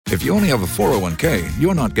If you only have a 401k,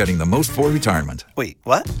 you're not getting the most for retirement. Wait,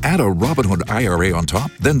 what? Add a Robinhood IRA on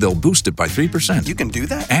top, then they'll boost it by 3%. You can do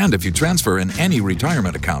that? And if you transfer in any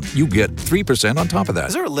retirement account, you get 3% on top of that.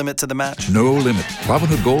 Is there a limit to the match? No limit.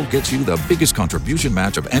 Robinhood Gold gets you the biggest contribution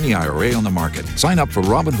match of any IRA on the market. Sign up for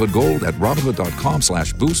Robinhood Gold at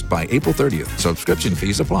Robinhood.com/boost by April 30th. Subscription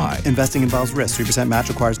fees apply. Investing involves risk. 3% match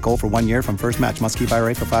requires gold for 1 year from first match. Must keep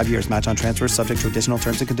IRA for 5 years. Match on transfers subject to additional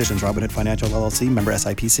terms and conditions. Robinhood Financial LLC, member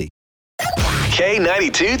SIPC.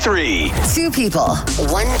 K92-3. Two people,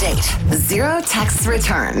 one date, 0 texts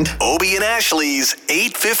returned. Obie and Ashley's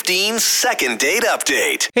 8:15 second date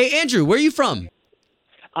update. Hey, Andrew, where are you from?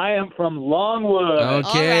 I am from Longwood.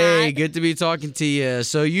 Okay, All right. good to be talking to you.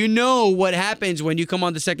 So you know what happens when you come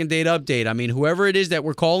on the second date update. I mean, whoever it is that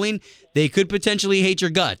we're calling, they could potentially hate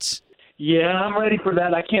your guts. Yeah, I'm ready for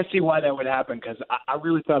that. I can't see why that would happen because I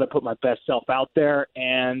really thought I put my best self out there,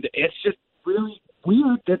 and it's just really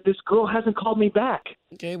weird that this girl hasn't called me back.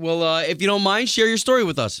 Okay, well, if you don't mind, share your story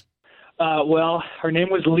with us. Well, her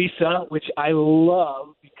name was Lisa, which I love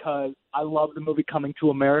because I love the movie Coming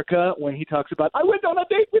to America when he talks about, I went on a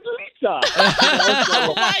date with Lisa.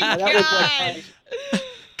 Oh, my God.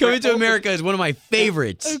 Coming to America is one of my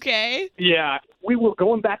favorites. Okay. Yeah, we were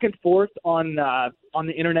going back and forth on the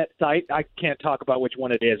internet site. I can't talk about which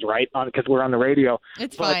one it is, right? Because we're on the radio.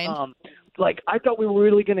 It's But, fine. I thought we were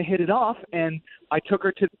really going to hit it off, and I took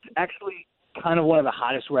her to actually kind of one of the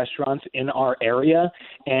hottest restaurants in our area,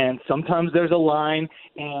 and sometimes there's a line,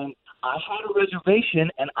 and I had a reservation,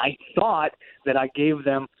 and I thought that I gave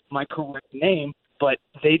them my correct name, but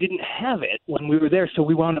they didn't have it when we were there, so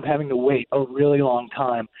we wound up having to wait a really long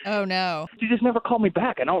time. Oh, no. She just never called me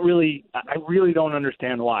back. I really don't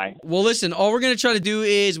understand why. Well, listen, all we're going to try to do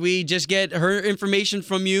is we just get her information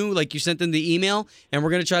from you, like you sent in the email, and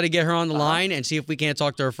we're going to try to get her on the line and see if we can't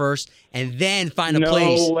talk to her first, and then find a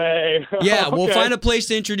place. No way. Yeah, Okay. we'll find a place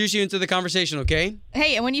to introduce you into the conversation, okay?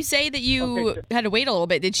 Hey, and when you say that you had to wait a little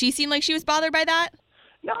bit, did she seem like she was bothered by that?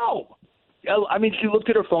 No. I mean, she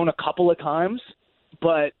looked at her phone a couple of times,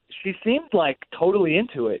 but she seemed like totally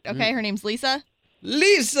into it. Okay, her name's Lisa.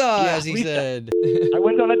 Lisa, as he Lisa. said. I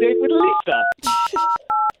went on a date with Lisa.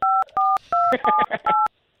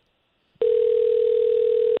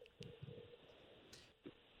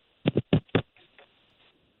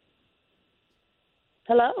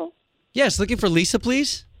 Hello, Yes, looking for Lisa,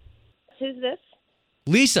 please. who's this?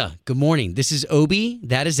 Lisa, good morning. This is Obie.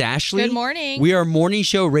 That is Ashley. Good morning. We are morning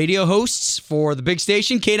show radio hosts for the big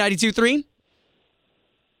station, K92.3.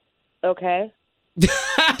 Okay.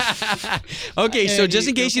 Okay, so just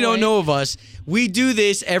in case you don't know of us, we do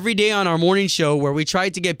this every day on our morning show where we try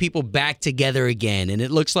to get people back together again. And it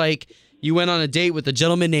looks like you went on a date with a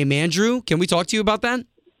gentleman named Andrew. Can we talk to you about that?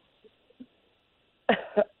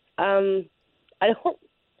 I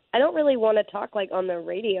don't really want to talk like on the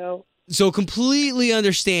radio. So completely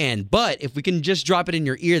understand, but if we can just drop it in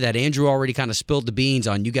your ear that Andrew already kind of spilled the beans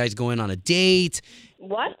on you guys going on a date.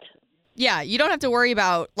 What? Yeah, you don't have to worry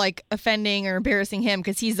about like offending or embarrassing him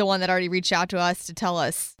because he's the one that already reached out to us to tell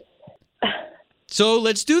us. So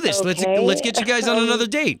let's do this. Okay. Let's get you guys on another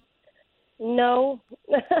date. No.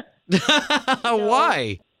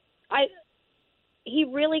 Why? He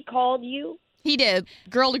really called you? He did.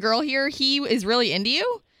 Girl to girl here, he is really into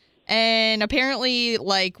you and apparently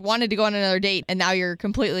like wanted to go on another date and now you're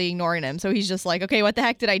completely ignoring him. So he's just like, okay, what the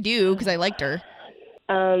heck did I do? Because I liked her.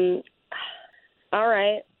 All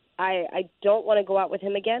right. I don't want to go out with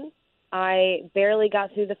him again. I barely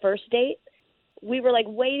got through the first date. We were like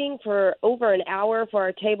waiting for over an hour for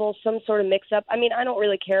our table, some sort of mix up. I mean, I don't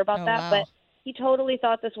really care about that, wow. but he totally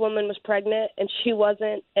thought this woman was pregnant and she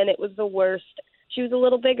wasn't, and it was the worst. She was a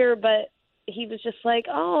little bigger, but he was just like,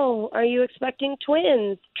 oh, are you expecting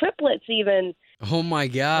twins, triplets even? Oh, my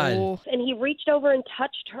God. Oh. And he reached over and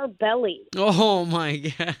touched her belly. Oh, my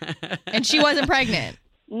God. And she wasn't pregnant.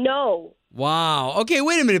 No. Wow. Okay,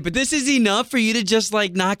 wait a minute. But this is enough for you to just,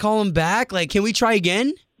 like, not call him back? Like, can we try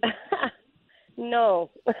again? No.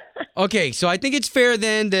 Okay, so I think it's fair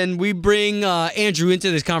then we bring Andrew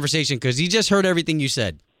into this conversation because he just heard everything you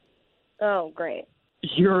said. Oh, great.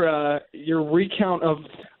 Your recount of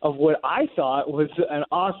what I thought was an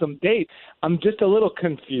awesome date, I'm just a little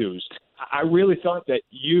confused. I really thought that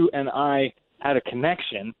you and I had a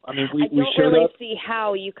connection. I mean, we I don't showed really up. see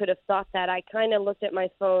how you could have thought that. I kind of looked at my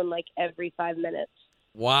phone like every 5 minutes.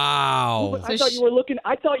 Wow. I thought you were looking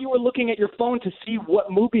at your phone to see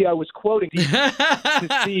what movie I was quoting. To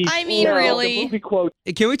see I mean, the really? movie quote.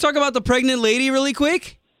 Can we talk about the pregnant lady really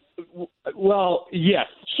quick? Well, yes.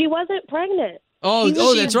 She wasn't pregnant. Oh, She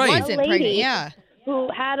that's right. wasn't pregnant, yeah. who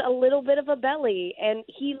had a little bit of a belly, and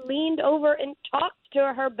he leaned over and talked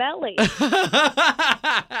to her belly.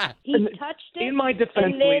 He touched it. In my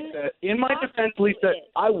defense, Lisa,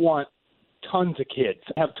 I want tons of kids.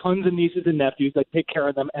 I have tons of nieces and nephews. I take care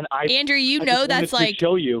of them, and Andrew, that's like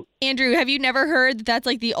show you. Andrew, have you never heard that that's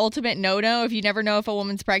like the ultimate no-no? If you never know if a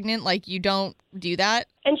woman's pregnant, like you don't do that.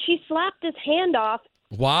 And she slapped his hand off.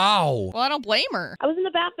 Wow. Well, I don't blame her. I was in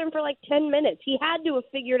the bathroom for like 10 minutes. He had to have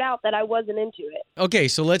figured out that I wasn't into it. Okay,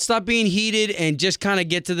 so let's stop being heated and just kind of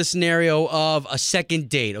get to the scenario of a second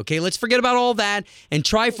date. Okay, let's forget about all that and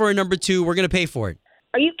try for a number 2. We're gonna pay for it.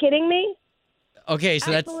 Are you kidding me? Okay,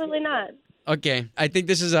 so Absolutely not. Okay, I think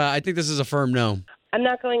this is a firm no. I'm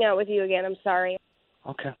not going out with you again. I'm sorry.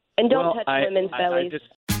 Okay. And don't touch women's bellies.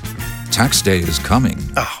 Tax day is coming.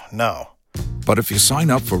 Oh, no. But if you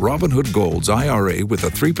sign up for Robinhood Gold's IRA with a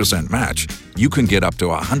 3% match, you can get up to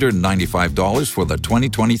 $195 for the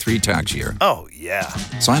 2023 tax year. Oh, yeah.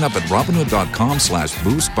 Sign up at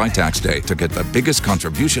Robinhood.com/boost by tax day to get the biggest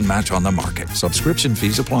contribution match on the market. Subscription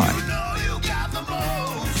fees apply.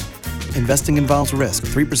 Investing involves risk.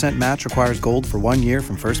 3% match requires gold for 1 year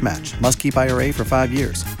from first match. Must keep IRA for 5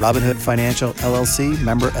 years. Robinhood Financial, LLC,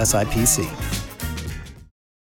 member SIPC.